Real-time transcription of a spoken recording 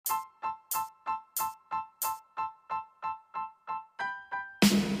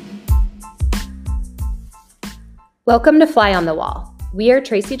Welcome to Fly on the Wall. We are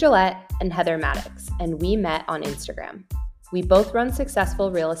Tracy Gillette and Heather Maddox, and we met on Instagram. We both run successful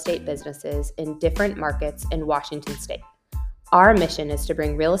real estate businesses in different markets in Washington state. Our mission is to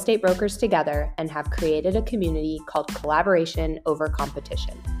bring real estate brokers together and have created a community called Collaboration Over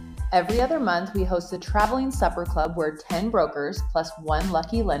Competition. Every other month, we host a traveling supper club where 10 brokers plus one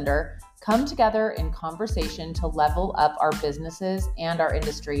lucky lender come together in conversation to level up our businesses and our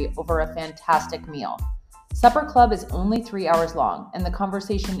industry over a fantastic meal. Supper Club is only 3 hours long, and the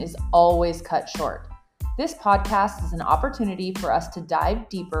conversation is always cut short. This podcast is an opportunity for us to dive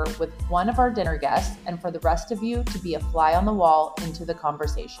deeper with one of our dinner guests and for the rest of you to be a fly on the wall into the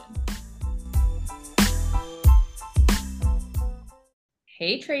conversation.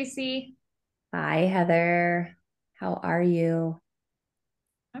 Hey, Tracy. Hi, Heather. How are you?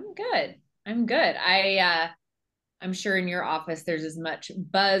 I'm good. I'm sure in your office there's as much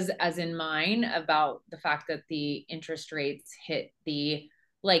buzz as in mine about the fact that the interest rates hit the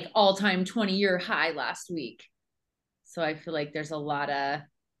all-time 20-year high last week. So I feel like there's a lot of,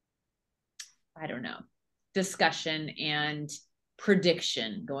 discussion and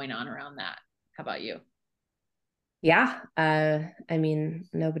prediction going on around that. How about you? Yeah.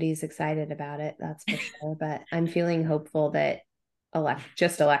 Nobody's excited about it, that's for sure. But I'm feeling hopeful that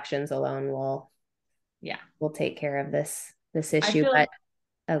elections alone will take care of this issue.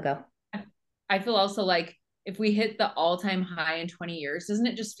 I feel also like if we hit the all-time high in 20 years, doesn't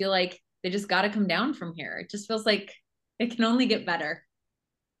it just feel like they just got to come down from here? It just feels like it can only get better.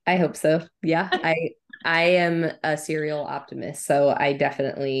 I hope so. Yeah. I am a serial optimist, so I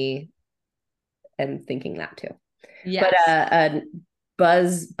definitely am thinking that too. Yes.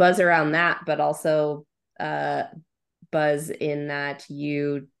 But buzz around that, but also buzz in that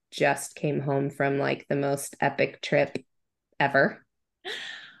you just came home from the most epic trip ever.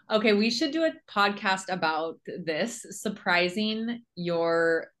 Okay, we should do a podcast about this, surprising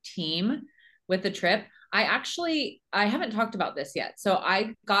your team with the trip. I haven't talked about this yet. So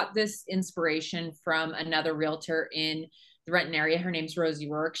I got this inspiration from another realtor in the Renton area. Her name's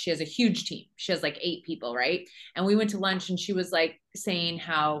Rosie Rourke. She has a huge team. She has 8 people, right? And we went to lunch and she was saying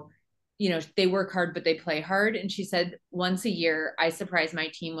how, they work hard, but they play hard. And she said, once a year, I surprise my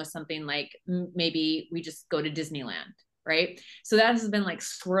team with something maybe we just go to Disneyland. Right. So that has been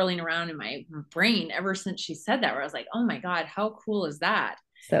swirling around in my brain ever since she said that, where I was like, oh my God, how cool is that?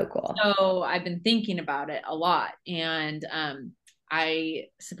 So cool. So I've been thinking about it a lot. And I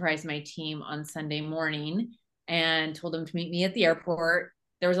surprised my team on Sunday morning and told them to meet me at the airport.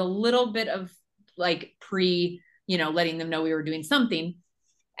 There was a little bit of letting them know we were doing something.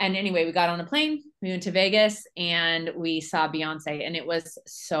 And anyway, we got on a plane, we went to Vegas and we saw Beyonce and it was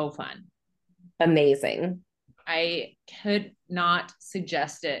so fun. Amazing. I could not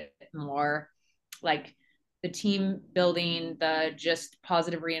suggest it more. The team building, the just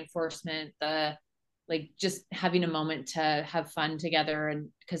positive reinforcement, the just having a moment to have fun together, and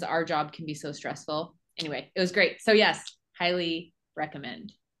because our job can be so stressful. Anyway, it was great. So yes, highly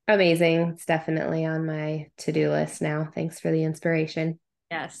recommend. Amazing. It's definitely on my to-do list now. Thanks for the inspiration.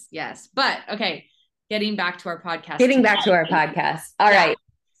 Yes. But okay, getting back to our podcast. All right.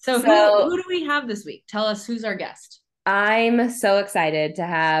 So who do we have this week? Tell us, who's our guest? I'm so excited to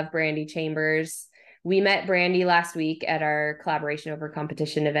have Brandy Chambers. We met Brandy last week at our Collaboration Over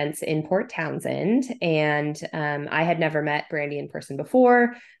Competition events in Port Townsend. And I had never met Brandy in person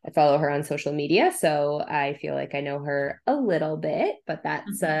before. I follow her on social media, so I feel like I know her a little bit, but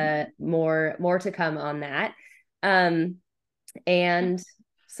that's more to come on that. And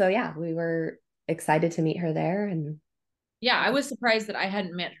so, yeah, we were excited to meet her there. And yeah, I was surprised that I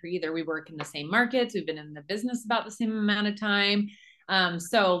hadn't met her either. We work in the same markets. We've been in the business about the same amount of time.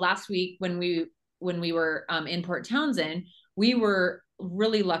 So last week when we were in Port Townsend, we were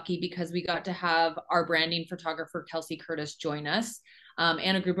really lucky because we got to have our branding photographer, Kelsey Curtis, join us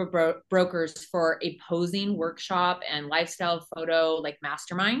and a group of brokers for a posing workshop and lifestyle photo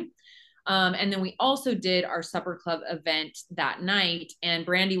mastermind. And then we also did our supper club event that night, and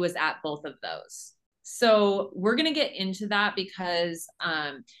Brandy was at both of those. So we're going to get into that because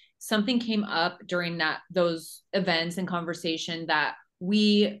something came up during those events and conversation that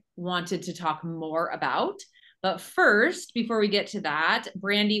we wanted to talk more about. But first, before we get to that,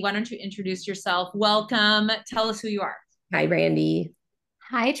 Brandy, why don't you introduce yourself? Welcome. Tell us who you are. Hi, Brandy.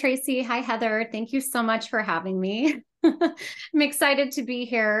 Hi, Tracy. Hi, Heather. Thank you so much for having me. I'm excited to be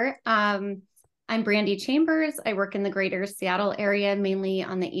here. I'm Brandy Chambers. I work in the greater Seattle area, mainly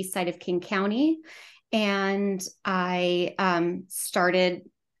on the east side of King County. And I started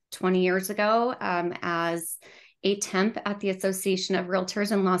 20 years ago as a temp at the Association of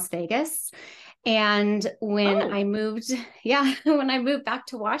Realtors in Las Vegas. And when Oh. I moved, when I moved back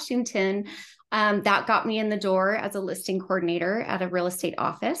to Washington, that got me in the door as a listing coordinator at a real estate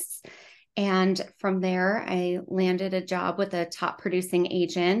office. And from there, I landed a job with a top producing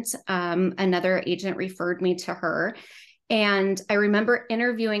agent. Another agent referred me to her. And I remember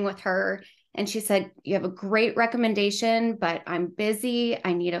interviewing with her, and she said, "You have a great recommendation, but I'm busy.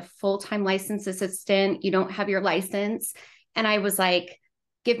 I need a full-time licensed assistant. You don't have your license." And I was like,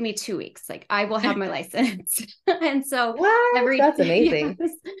 "Give me 2 weeks. Like, I will have my license." And so That's amazing.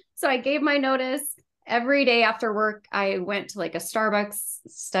 yes. So I gave my notice. Every day after work, I went to like a Starbucks,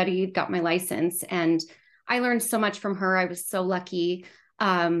 studied, got my license, and I learned so much from her. I was so lucky.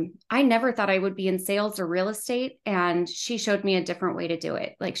 I never thought I would be in sales or real estate, and she showed me a different way to do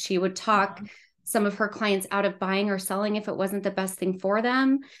it. Like, she would talk some of her clients out of buying or selling if it wasn't the best thing for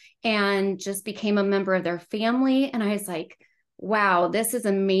them, and just became a member of their family. And I was like, wow, this is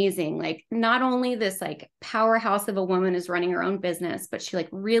amazing. Like, not only this like powerhouse of a woman is running her own business, but she like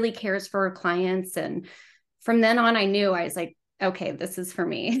really cares for her clients. And from then on, I knew, I was like, okay, this is for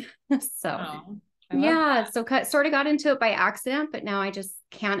me. So yeah, so sort of got into it by accident, but now I just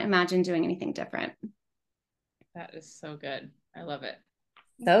can't imagine doing anything different. That is so good. I love it.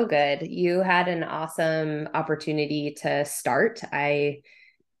 So good. You had an awesome opportunity to start.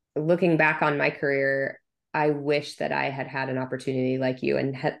 Looking back on my career, I wish that I had had an opportunity like you,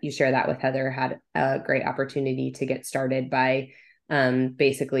 and you share that with Heather, had a great opportunity to get started by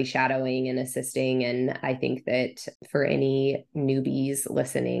basically shadowing and assisting. And I think that for any newbies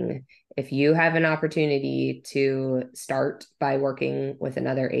listening, if you have an opportunity to start by working with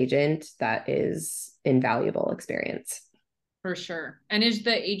another agent, that is invaluable experience. For sure. And is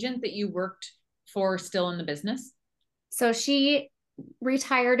the agent that you worked for still in the business? So she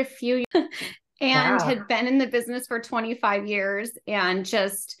retired a few years and had been in the business for 25 years, and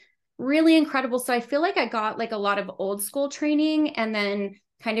just really incredible. So I feel like I got like a lot of old school training and then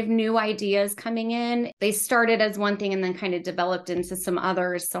kind of new ideas coming in. They started as one thing and then kind of developed into some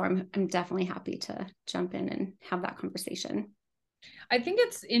others. So I'm definitely happy to jump in and have that conversation. I think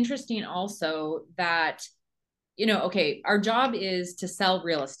it's interesting also that, okay, our job is to sell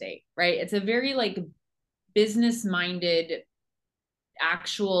real estate, right? It's a very like business minded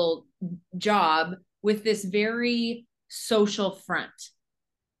actual job with this very social front.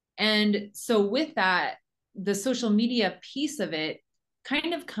 And so with that, the social media piece of it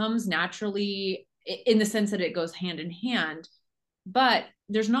kind of comes naturally in the sense that it goes hand in hand, but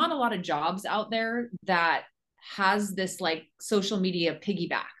there's not a lot of jobs out there that has this like social media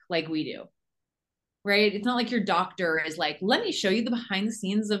piggyback like we do. Right? It's not like your doctor is like, let me show you the behind the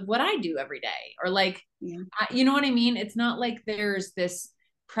scenes of what I do every day. Or like, you know what I mean? It's not like there's this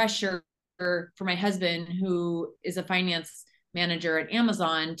pressure for my husband, who is a finance manager at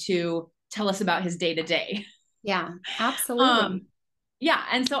Amazon, to tell us about his day to day. Yeah, absolutely. Yeah.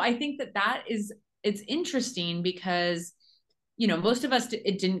 And so I think it's interesting because, most of us,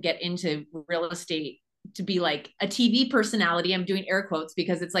 it didn't get into real estate to be like a TV personality. I'm doing air quotes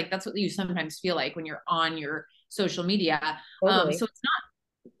because it's like, that's what you sometimes feel like when you're on your social media. Totally. So it's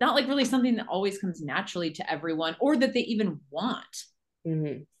not like really something that always comes naturally to everyone or that they even want.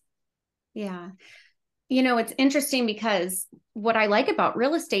 Mm-hmm. Yeah. It's interesting because what I like about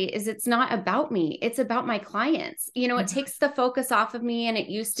real estate is it's not about me. It's about my clients. It takes the focus off of me. And it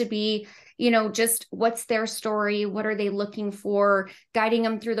used to be, just what's their story? What are they looking for? Guiding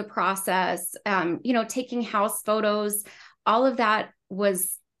them through the process, taking house photos. All of that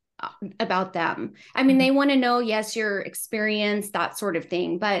was about them. I mean, they want to know, yes, your experience, that sort of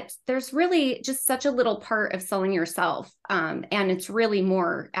thing, but there's really just such a little part of selling yourself. And it's really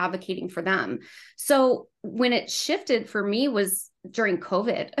more advocating for them. So when it shifted for me was during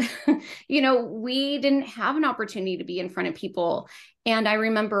COVID. We didn't have an opportunity to be in front of people. And I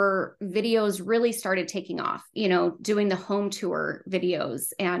remember videos really started taking off, doing the home tour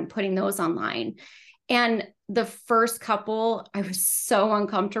videos and putting those online. And the first couple, I was so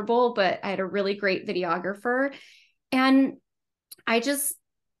uncomfortable, but I had a really great videographer. And I just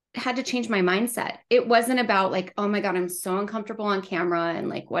had to change my mindset. It wasn't about like, oh my God, I'm so uncomfortable on camera. And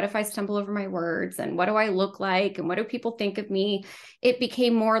like, what if I stumble over my words? And what do I look like? And what do people think of me? It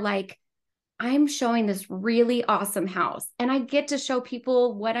became more like, I'm showing this really awesome house and I get to show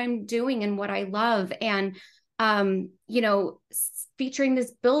people what I'm doing and what I love. And, featuring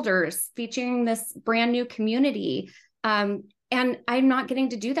this builders, featuring this brand new community. And I'm not getting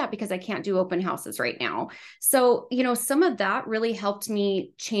to do that because I can't do open houses right now. So, some of that really helped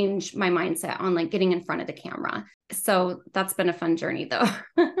me change my mindset on like getting in front of the camera. So that's been a fun journey though.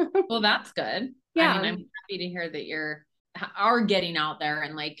 Well, that's good. Yeah. I mean, I'm happy to hear that are getting out there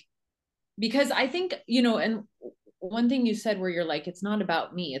and like because I think, you know, and one thing you said where you're like, it's not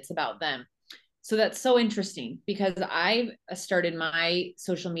about me, it's about them. So that's so interesting because I've started my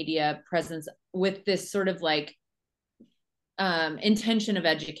social media presence with this sort of like intention of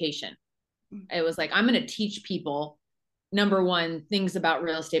education. It was like, I'm going to teach people, number one, things about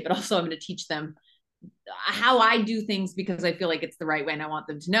real estate, but also I'm going to teach them how I do things because I feel like it's the right way and I want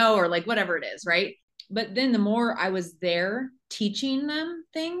them to know, or like whatever it is. Right. But then the more I was there teaching them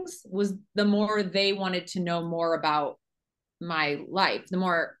things, was the more they wanted to know more about my life, the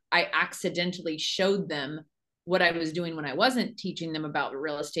more I accidentally showed them what I was doing when I wasn't teaching them about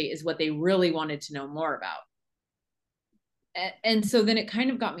real estate is what they really wanted to know more about. And so then it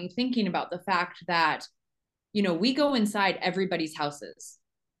kind of got me thinking about the fact that, you know, we go inside everybody's houses,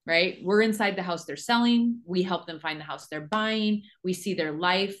 right? We're inside the house they're selling. We help them find the house they're buying. We see their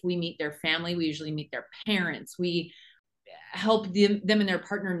life. We meet their family. We usually meet their parents. We help them and their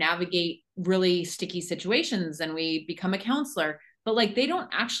partner navigate really sticky situations, and we become a counselor. But like, they don't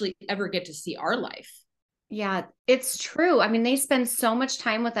actually ever get to see our life. Yeah, it's true. I mean, they spend so much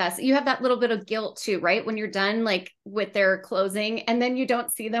time with us. You have that little bit of guilt too, right? When you're done like with their closing and then you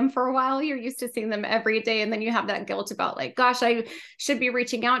don't see them for a while, you're used to seeing them every day. And then you have that guilt about like, gosh, I should be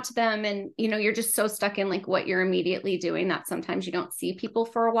reaching out to them. And, you know, you're just so stuck in like what you're immediately doing that sometimes you don't see people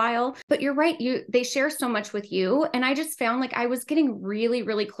for a while. But you're right. They share so much with you. And I just found like I was getting really,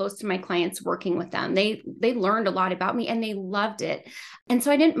 really close to my clients working with them. They learned a lot about me and they loved it. And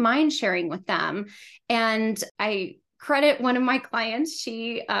so I didn't mind sharing with them. And I credit one of my clients.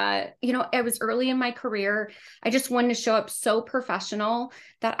 She, you know, it was early in my career. I just wanted to show up so professional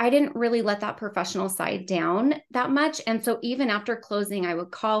that I didn't really let that professional side down that much. And so even after closing, I would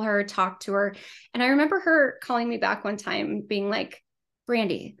call her, talk to her. And I remember her calling me back one time being like,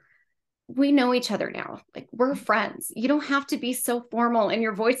 Brandy, we know each other now. Like, we're friends. You don't have to be so formal in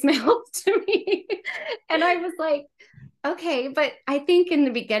your voicemails to me. And I was like, okay, but I think in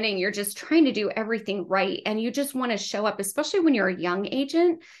the beginning, you're just trying to do everything right. And you just want to show up, especially when you're a young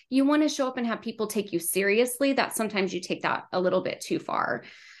agent, you want to show up and have people take you seriously. That sometimes you take that a little bit too far.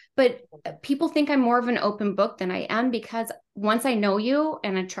 But people think I'm more of an open book than I am, because once I know you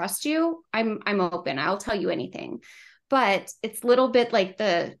and I trust you, I'm open. I'll tell you anything. But it's a little bit like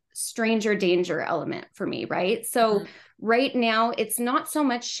the stranger danger element for me, right? So right now, it's not so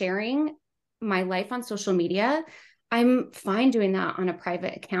much sharing my life on social media. I'm fine doing that on a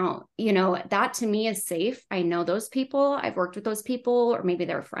private account. You know, that to me is safe. I know those people. I've worked with those people, or maybe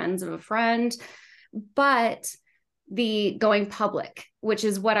they're friends of a friend. But the going public, which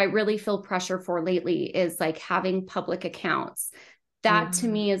is what I really feel pressure for lately, is like having public accounts. That to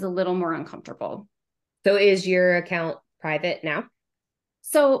me is a little more uncomfortable. So is your account private now?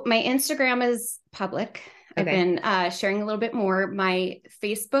 So my Instagram is public. I've been sharing a little bit more. My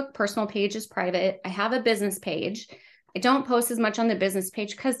Facebook personal page is private. I have a business page. I don't post as much on the business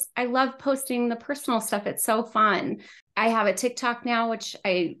page because I love posting the personal stuff. It's so fun. I have a TikTok now, which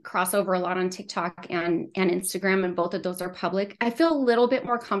I cross over a lot on TikTok and Instagram, and both of those are public. I feel a little bit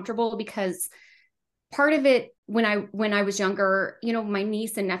more comfortable because part of it, when I was younger, you know, my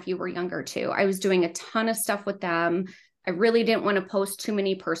niece and nephew were younger too. I was doing a ton of stuff with them. I really didn't want to post too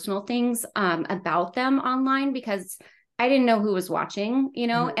many personal things about them online because I didn't know who was watching, you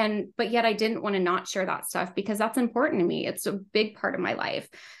know, but yet I didn't want to not share that stuff because that's important to me. It's a big part of my life.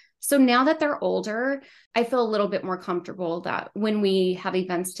 So now that they're older, I feel a little bit more comfortable that when we have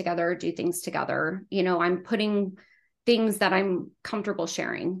events together, do things together, you know, I'm putting things that I'm comfortable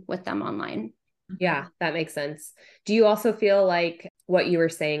sharing with them online. Yeah, that makes sense. Do you also feel like what you were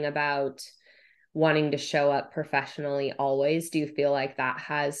saying about wanting to show up professionally always, do you feel like that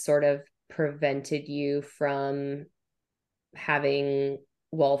has sort of prevented you from having,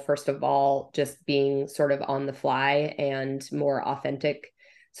 well, first of all, just being sort of on the fly and more authentic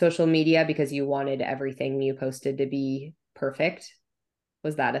social media because you wanted everything you posted to be perfect?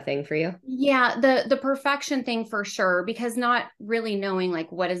 Was that a thing for you? Yeah, the perfection thing for sure, because not really knowing like,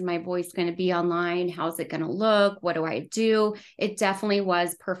 what is my voice going to be online? How's it going to look? What do I do? It definitely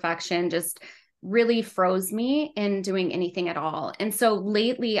was perfection. Just really froze me in doing anything at all. And so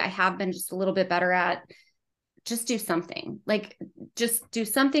lately I have been just a little bit better at just do something, like just do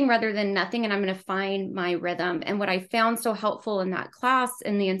something rather than nothing. And I'm going to find my rhythm. And what I found so helpful in that class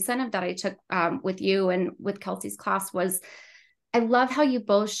and the incentive that I took with you and with Kelsey's class was, I love how you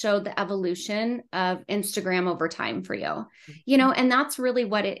both showed the evolution of Instagram over time for you, you know, and that's really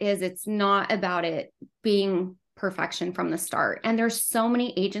what it is. It's not about it being perfection from the start. And there's so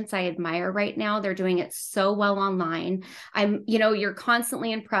many agents I admire right now. They're doing it so well online. You know, you're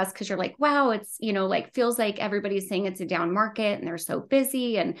constantly impressed because you're like, wow, it's, you know, like feels like everybody's saying it's a down market and they're so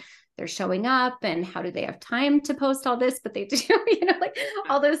busy. And they're showing up and how do they have time to post all this, but they do, like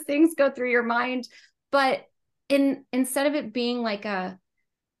all those things go through your mind. But instead of it being like a,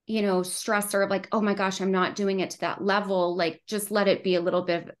 stressor of like, oh my gosh, I'm not doing it to that level. Like, just let it be a little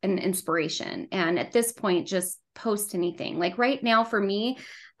bit of an inspiration. And at this point, just post anything. Like right now for me,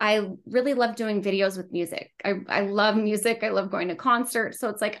 I really love doing videos with music. I love music. I love going to concerts. So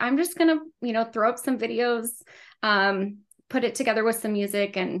it's like, I'm just going to, throw up some videos, put it together with some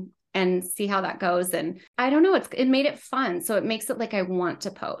music and see how that goes. And I don't know, it made it fun. So it makes it like I want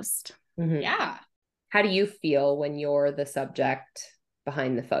to post. Mm-hmm. Yeah. How do you feel when you're the subject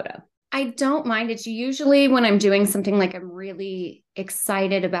behind the photo? I don't mind. It's usually when I'm doing something like I'm really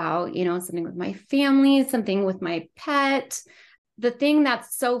excited about, something with my family, something with my pet. The thing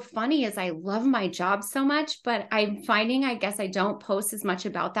that's so funny is I love my job so much, but I'm finding, I guess I don't post as much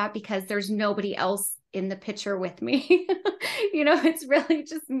about that because there's nobody else in the picture with me. It's really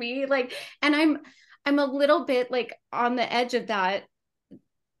just me. Like, and I'm a little bit like on the edge of that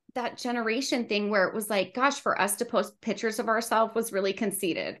generation thing where it was like, gosh, for us to post pictures of ourselves was really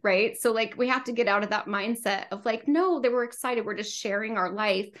conceited, right? So like we have to get out of that mindset of like, no, they were excited. We're just sharing our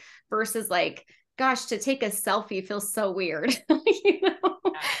life versus like, gosh, to take a selfie feels so weird,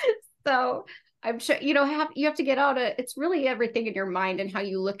 So I'm sure, you have to get out of, it's really everything in your mind and how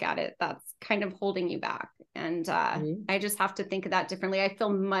you look at it that's kind of holding you back. And I just have to think of that differently. I feel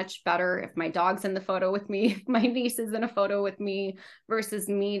much better if my dog's in the photo with me, if my niece is in a photo with me versus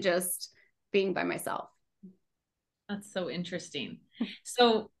me just being by myself. That's so interesting.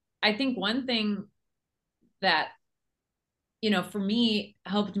 So I think one thing that, for me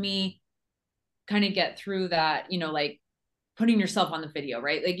helped me kind of get through that, like putting yourself on the video,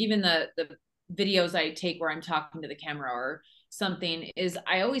 right? Like even the videos I take where I'm talking to the camera or something is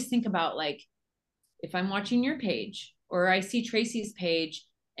I always think about like, if I'm watching your page or I see Tracy's page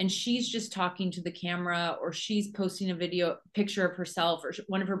and she's just talking to the camera or she's posting a picture of herself or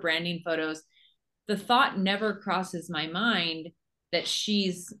one of her branding photos, the thought never crosses my mind that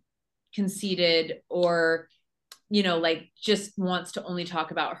she's conceited or, like just wants to only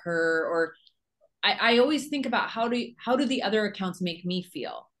talk about her. Or I always think about how do the other accounts make me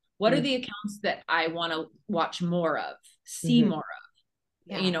feel? What are the accounts that I want to watch more of, see more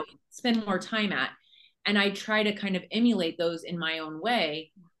of, spend more time at? And I try to kind of emulate those in my own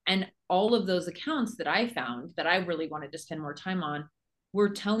way. And all of those accounts that I found that I really wanted to spend more time on were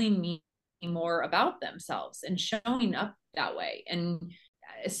telling me more about themselves and showing up that way. And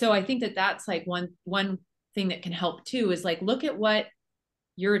so I think that that's like one thing that can help too, is like, look at what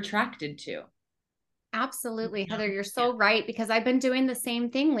you're attracted to. Absolutely, Heather, you're so right, because I've been doing the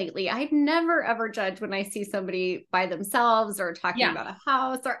same thing lately. I'd never ever judge when I see somebody by themselves or talking about a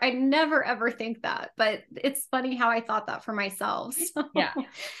house, or I never ever think that, but it's funny how I thought that for myself. So. Yeah.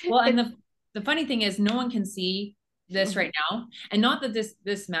 Well, and the funny thing is no one can see this right now. And not that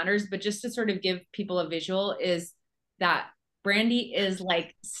this matters, but just to sort of give people a visual is that Brandy is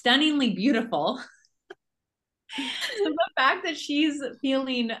like stunningly beautiful. So the fact that she's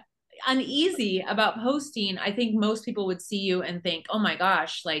feeling uneasy about posting, I think most people would see you and think, oh my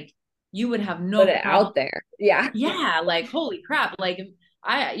gosh, like you would have no put it out there. Yeah. Like holy crap, like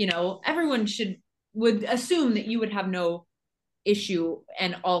everyone would assume that you would have no issue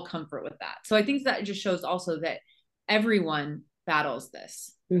and all comfort with that. So I think that just shows also that everyone battles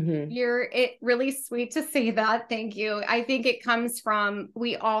this. It really sweet to say that. Thank you. I think it comes from,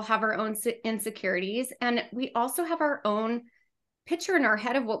 we all have our own insecurities, and we also have our own picture in our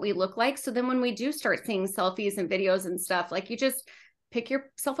head of what we look like. So then when we do start seeing selfies and videos and stuff, like you just pick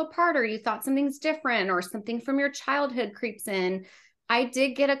yourself apart, or you thought something's different, or something from your childhood creeps in. I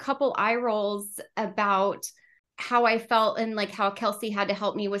did get a couple eye rolls about how I felt and like how Kelsey had to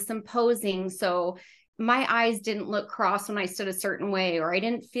help me with some posing. So my eyes didn't look cross when I stood a certain way, or I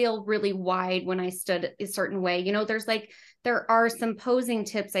didn't feel really wide when I stood a certain way. There are some posing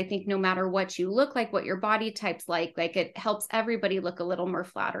tips. I think no matter what you look like, what your body type's like it helps everybody look a little more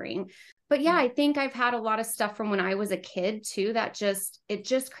flattering. But yeah, I think I've had a lot of stuff from when I was a kid too, that it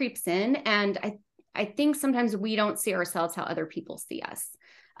just creeps in. And I think sometimes we don't see ourselves how other people see us.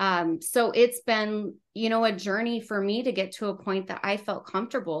 So it's been, a journey for me to get to a point that I felt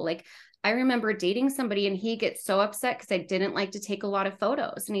comfortable. Like I remember dating somebody and he gets so upset because I didn't like to take a lot of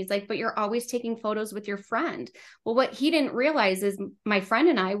photos. And he's like, but you're always taking photos with your friend. Well, what he didn't realize is my friend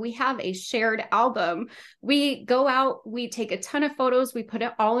and I, we have a shared album. We go out, we take a ton of photos, we put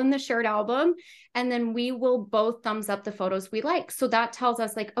it all in the shared album, and then we will both thumbs up the photos we like. So that tells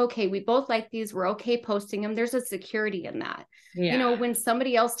us like, okay, we both like these, we're okay posting them. There's a security in that. Yeah. When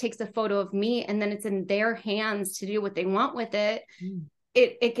somebody else takes a photo of me and then it's in their hands to do what they want with it,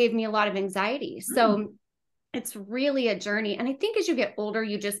 it gave me a lot of anxiety. So it's really a journey. And I think as you get older,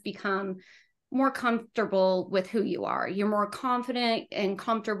 you just become more comfortable with who you are. You're more confident and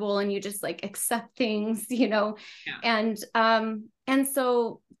comfortable, and you just like accept things, you know. Yeah. And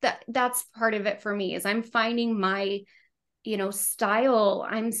so that's part of it for me, is I'm finding my, you know, style.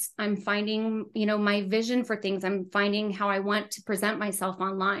 I'm finding, you know, my vision for things. I'm finding how I want to present myself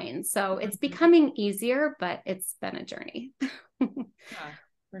online. So it's becoming easier, but it's been a journey. Yeah,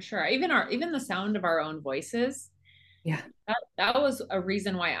 for sure. Even the sound of our own voices. Yeah. That was a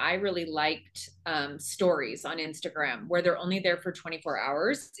reason why I really liked stories on Instagram, where they're only there for 24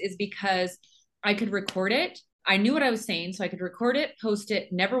 hours, is because I could record it. I knew what I was saying, so I could record it, post it,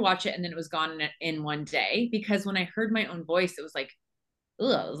 never watch it, and then it was gone in one day. Because when I heard my own voice, it was like,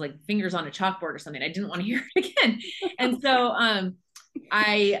 ugh, it was like fingers on a chalkboard or something. I didn't want to hear it again. And so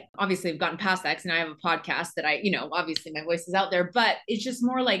I obviously have gotten past that, because now I have a podcast that obviously my voice is out there, but it's just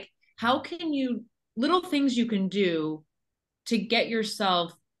more like, how can you, little things you can do to get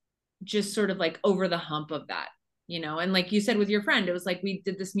yourself just sort of like over the hump of that, you know? And like you said with your friend, it was like, we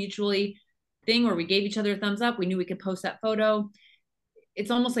did this mutually thing where we gave each other a thumbs up. We knew we could post that photo. It's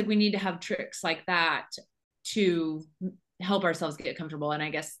almost like we need to have tricks like that to help ourselves get comfortable. And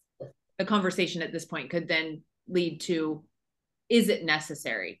I guess a conversation at this point could then lead to, is it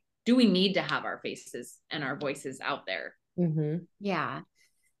necessary? Do we need to have our faces and our voices out there? Mm-hmm. Yeah.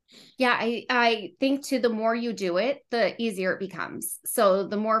 Yeah. I think too, the more you do it, the easier it becomes. So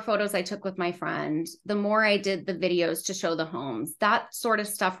the more photos I took with my friend, the more I did the videos to show the homes, that sort of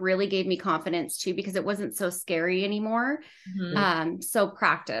stuff really gave me confidence too, because it wasn't so scary anymore. Mm-hmm. So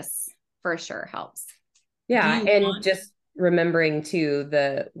practice for sure helps. Yeah. And just remembering too,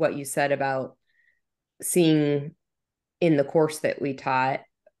 what you said about seeing in the course that we taught,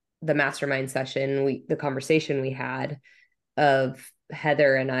 the mastermind session, the conversation we had of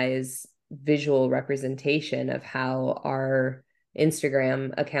Heather and I's visual representation of how our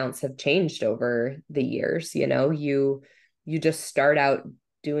Instagram accounts have changed over the years. You know, you just start out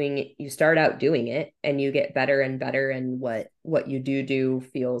doing it, and you get better and better, and what you do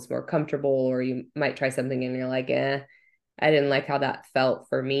feels more comfortable, or you might try something and you're like, I didn't like how that felt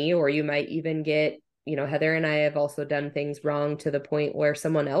for me. Or you might even get, you know, Heather and I have also done things wrong to the point where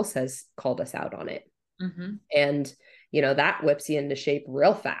someone else has called us out on it. Mm-hmm. And you know, that whips you into shape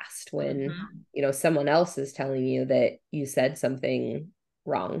real fast when, you know, someone else is telling you that you said something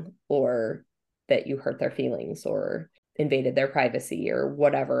wrong, or that you hurt their feelings or invaded their privacy or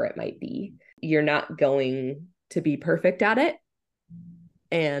whatever it might be. You're not going to be perfect at it.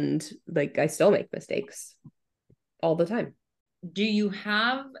 And like, I still make mistakes all the time. Do you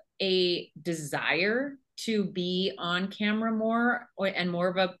have a desire to be on camera more, and more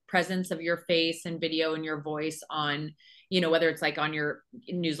of a presence of your face and video and your voice on, you know, whether it's like on your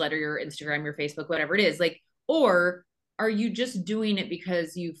newsletter, your Instagram, your Facebook, whatever it is, like, or are you just doing it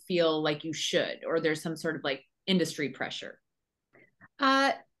because you feel like you should, or there's some sort of like industry pressure?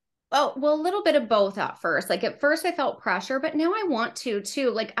 Well, a little bit of both at first. Like at first I felt pressure, but now I want to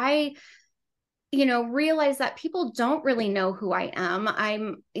too. Like I, you know, realize that people don't really know who I am.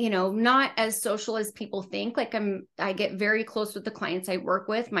 I'm, you know, not as social as people think. Like I get very close with the clients I work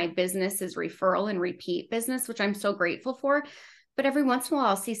with. My business is referral and repeat business, which I'm so grateful for. But every once in a while,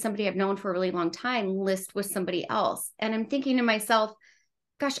 I'll see somebody I've known for a really long time list with somebody else. And I'm thinking to myself,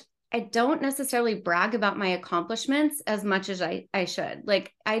 gosh, I don't necessarily brag about my accomplishments as much as I should.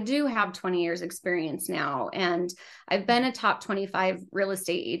 Like I do have 20 years experience now, and I've been a top 25 real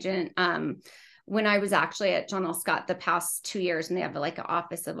estate agent. When I was actually at John L. Scott the past 2 years, and they have like an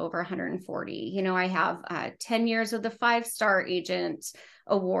office of over 140, you know, I have 10 years of the 5-star agent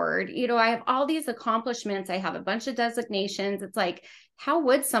award. You know, I have all these accomplishments. I have a bunch of designations. It's like, how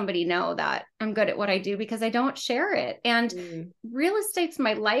would somebody know that I'm good at what I do? Because I don't share it. And real estate's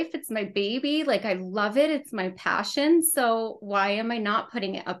my life. It's my baby. Like I love it. It's my passion. So why am I not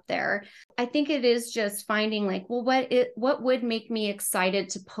putting it up there? I think it is just finding like, well, what would make me excited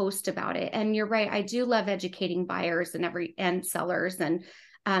to post about it? And you're right. I do love educating buyers and sellers and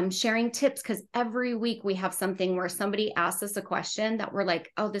sharing tips, because every week we have something where somebody asks us a question that we're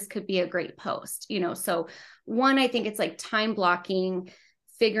like, oh, this could be a great post, you know? So one, I think it's like time blocking,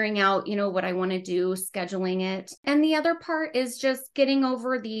 figuring out, you know, what I want to do, scheduling it. And the other part is just getting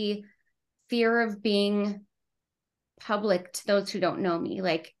over the fear of being public to those who don't know me.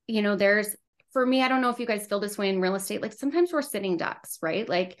 Like, you know, for me, I don't know if you guys feel this way in real estate. Like sometimes we're sitting ducks, right?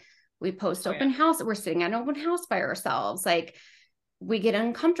 Like we post open house, we're sitting at an open house by ourselves. Like we get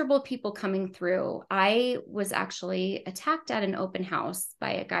uncomfortable people coming through. I was actually attacked at an open house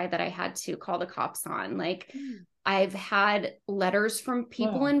by a guy that I had to call the cops on. Like I've had letters from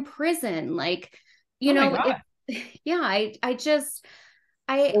people in prison, like, yeah,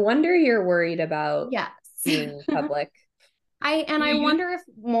 I wonder you're worried about yes. being public. I wonder if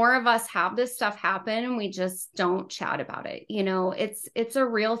more of us have this stuff happen and we just don't chat about it. It's a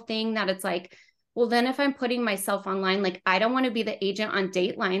real thing that it's like, well, then if I'm putting myself online, like, I don't want to be the agent on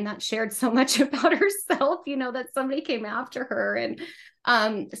Dateline that shared so much about herself, that somebody came after her. And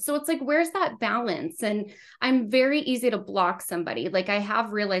so it's like, where's that balance? And I'm very easy to block somebody. Like, I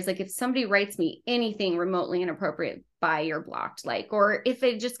have realized, like, if somebody writes me anything remotely inappropriate, bye, you're blocked. Like, or if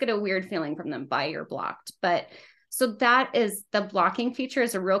they just get a weird feeling from them, bye, you're blocked. But so that is, the blocking feature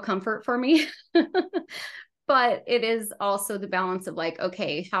is a real comfort for me. But it is also the balance of like,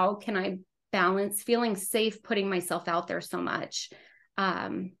 okay, how can I balance feeling safe putting myself out there so much?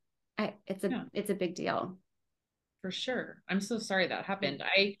 It's a big deal. For sure. I'm so sorry that happened.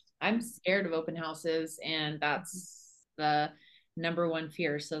 I'm scared of open houses, and that's the number one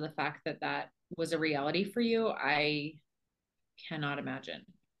fear. So the fact that that was a reality for you, I cannot imagine.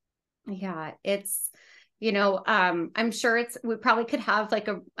 Yeah, it's, I'm sure we probably could have like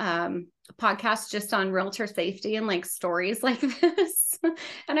a podcast just on realtor safety and like stories like this.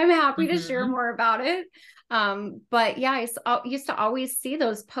 And I'm happy to share more about it. But yeah, I used to always see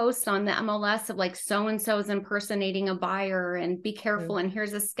those posts on the MLS of like, so-and-so is impersonating a buyer and be careful. And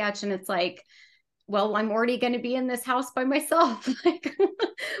here's a sketch. And it's like, well, I'm already going to be in this house by myself. Like,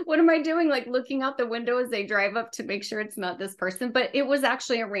 what am I doing? Like, looking out the window as they drive up to make sure it's not this person. But it was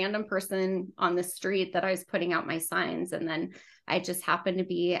actually a random person on the street that I was putting out my signs. And then I just happened to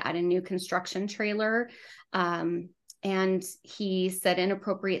be at a new construction trailer. And he said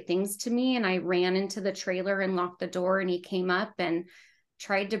inappropriate things to me. And I ran into the trailer and locked the door. And he came up and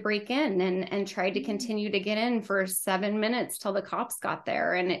tried to break in and tried to continue to get in for 7 minutes till the cops got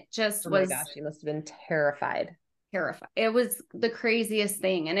there. And it just was, my gosh, you must have been terrified. It was the craziest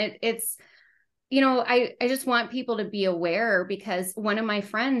thing. And it's, I just want people to be aware, because one of my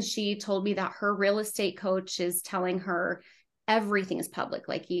friends, she told me that her real estate coach is telling her everything is public,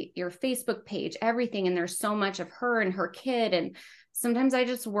 like your Facebook page, everything. And there's so much of her and her kid. And sometimes I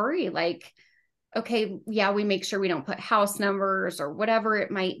just worry, like, okay, yeah, we make sure we don't put house numbers or whatever it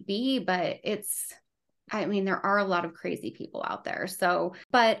might be, but there are a lot of crazy people out there. So,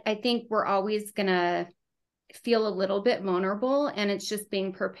 but I think we're always going to feel a little bit vulnerable, and it's just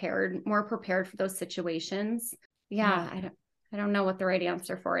being more prepared for those situations. Yeah. I don't know what the right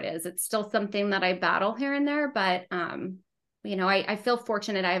answer for it is. It's still something that I battle here and there, but, I feel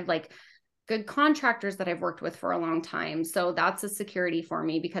fortunate. I have like good contractors that I've worked with for a long time. So that's a security for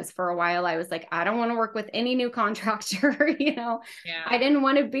me, because for a while I was like, I don't want to work with any new contractor. I didn't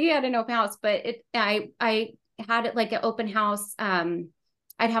want to be at an open house, but I had it like an open house.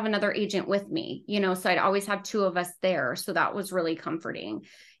 I'd have another agent with me, so I'd always have two of us there. So that was really comforting.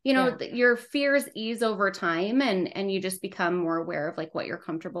 Your fears ease over time, and you just become more aware of like what you're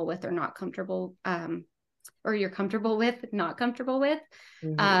comfortable with or not comfortable, or you're comfortable with, not comfortable with.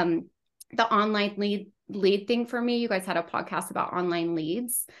 The online lead thing for me, you guys had a podcast about online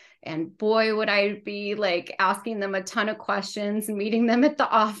leads, and boy, would I be like asking them a ton of questions and meeting them at the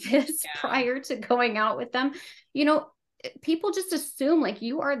office prior to going out with them. People just assume like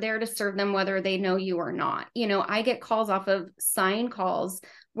you are there to serve them, whether they know you or not. I get calls off of sign calls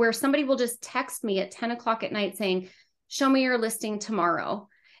where somebody will just text me at 10 o'clock at night saying, show me your listing tomorrow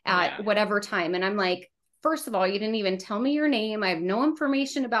at whatever time. And I'm like, first of all, you didn't even tell me your name. I have no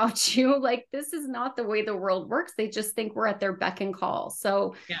information about you. Like, this is not the way the world works. They just think we're at their beck and call.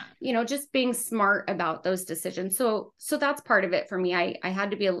 So, just being smart about those decisions. So that's part of it for me. I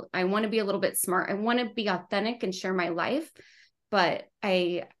want to be a little bit smart. I want to be authentic and share my life, but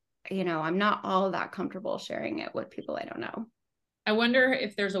I'm not all that comfortable sharing it with people I don't know. I wonder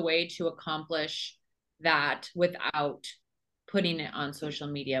if there's a way to accomplish that without putting it on social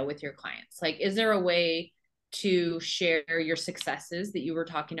media with your clients. Like, is there a way to share your successes that you were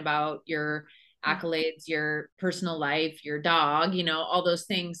talking about, your accolades, your personal life, your dog, all those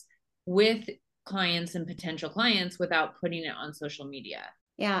things with clients and potential clients without putting it on social media?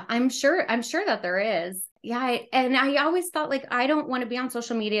 Yeah, I'm sure that there is. Yeah. And I always thought like, I don't want to be on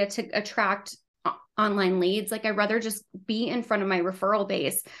social media to attract online leads. Like, I'd rather just be in front of my referral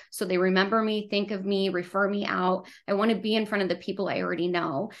base so they remember me, think of me, refer me out. I want to be in front of the people I already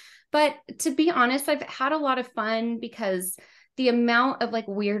know. But to be honest, I've had a lot of fun, because the amount of like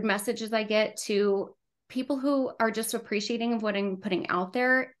weird messages I get to people who are just appreciating of what I'm putting out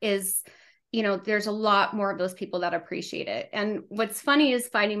there is, there's a lot more of those people that appreciate it. And what's funny is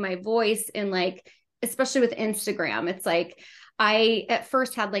finding my voice in like, especially with Instagram, it's like, I at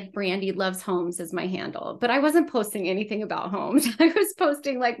first had like Brandy Loves Homes as my handle, but I wasn't posting anything about homes. I was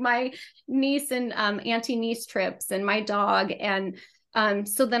posting like my niece and auntie niece trips and my dog. And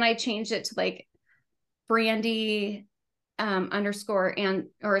so then I changed it to like Brandy underscore and,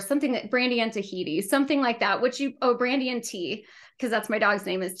 or something that Brandy and Tahiti, something like that, Brandy and T, because that's my dog's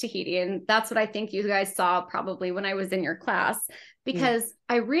name is Tahiti. And that's what I think you guys saw probably when I was in your class, because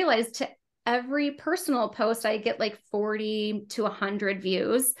I realized to every personal post, I get like 40 to 100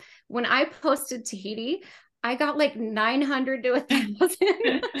 views. When I posted Tahiti, I got like 900 to 1,000.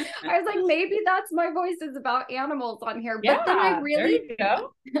 I was like, maybe that's my voice is about animals on here. But then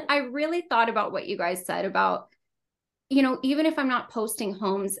I really thought about what you guys said about, you know, even if I'm not posting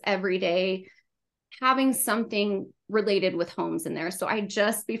homes every day, having something related with homes in there. So I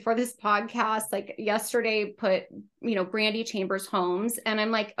just, before this podcast, like yesterday, put, you know, Brandy Chambers Homes. And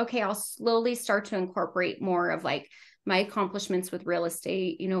I'm like, okay, I'll slowly start to incorporate more of like my accomplishments with real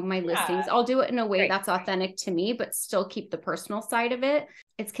estate, you know, my listings. I'll do it in a way that's authentic to me, but still keep the personal side of it.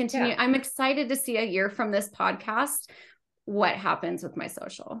 It's continuing. I'm excited to see a year from this podcast, what happens with my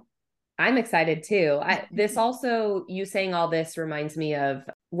social. I'm excited too. This also, you saying all this reminds me of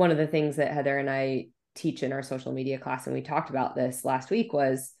one of the things that Heather and I teach in our social media class, and we talked about this last week,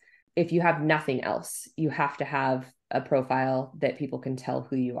 was if you have nothing else, you have to have a profile that people can tell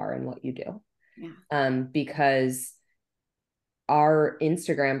who you are and what you do. Because our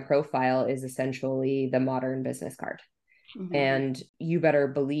Instagram profile is essentially the modern business card. And you better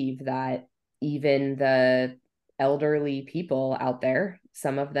believe that even the elderly people out there,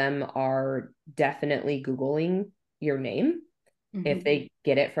 some of them are definitely Googling your name if they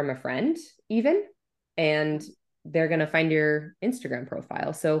get it from a friend even, and they're going to find your Instagram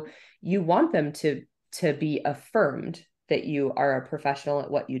profile. So you want them to be affirmed that you are a professional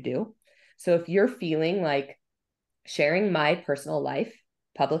at what you do. So if you're feeling like sharing my personal life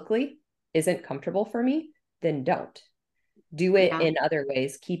publicly isn't comfortable for me, then don't do it in other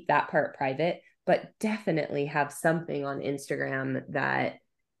ways. Keep that part private, but definitely have something on Instagram that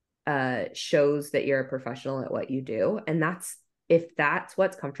shows that you're a professional at what you do. And if that's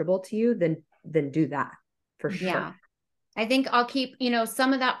what's comfortable to you, then do that for sure. Yeah. I think I'll keep, you know,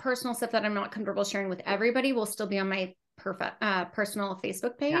 some of that personal stuff that I'm not comfortable sharing with everybody will still be on my personal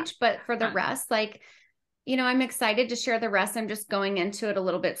Facebook page. But for the rest, like, you know, I'm excited to share the rest. I'm just going into it a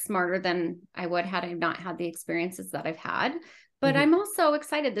little bit smarter than I would had I not had the experiences that I've had. But I'm also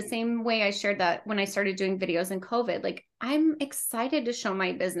excited the same way I shared that when I started doing videos in COVID. Like, I'm excited to show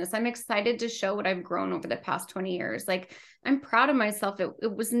my business. I'm excited to show what I've grown over the past 20 years. Like, I'm proud of myself.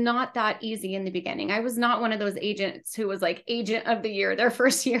 It was not that easy in the beginning. I was not one of those agents who was like agent of the year their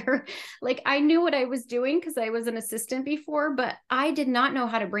first year. Like, I knew what I was doing because I was an assistant before, but I did not know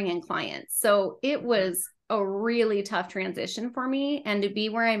how to bring in clients. So it was a really tough transition for me. And to be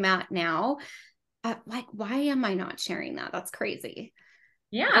where I'm at now, like, why am I not sharing that? That's crazy.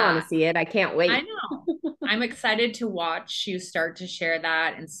 Yeah. I want to see it. I can't wait. I know. I'm excited to watch you start to share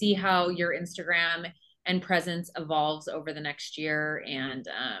that and see how your Instagram and presence evolves over the next year, and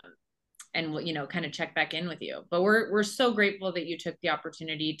we'll, you know, kind of check back in with you. But we're so grateful that you took the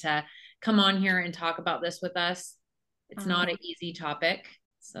opportunity to come on here and talk about this with us. It's not an easy topic.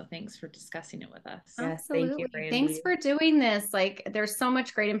 So thanks for discussing it with us. Yes, thank you, Brandy. Thanks for doing this. Like, there's so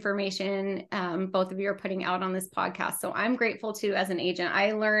much great information both of you are putting out on this podcast. So I'm grateful too as an agent.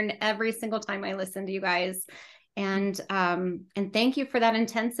 I learn every single time I listen to you guys. And thank you for that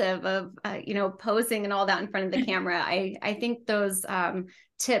intensive of you know, posing and all that in front of the camera. I think those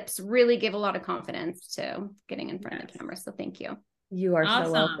tips really give a lot of confidence to getting in front of the camera. So thank you. You are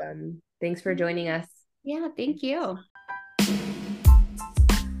so welcome. Thanks for joining us. Yeah, thank you.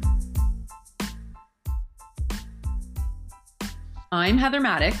 I'm Heather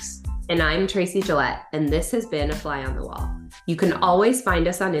Maddox. And I'm Tracy Gillette, and this has been A Fly on the Wall. You can always find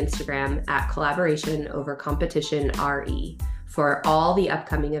us on Instagram at Collaboration Over Competition RE for all the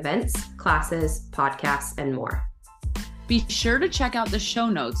upcoming events, classes, podcasts, and more. Be sure to check out the show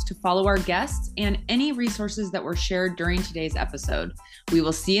notes to follow our guests and any resources that were shared during today's episode. We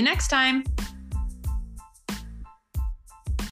will see you next time.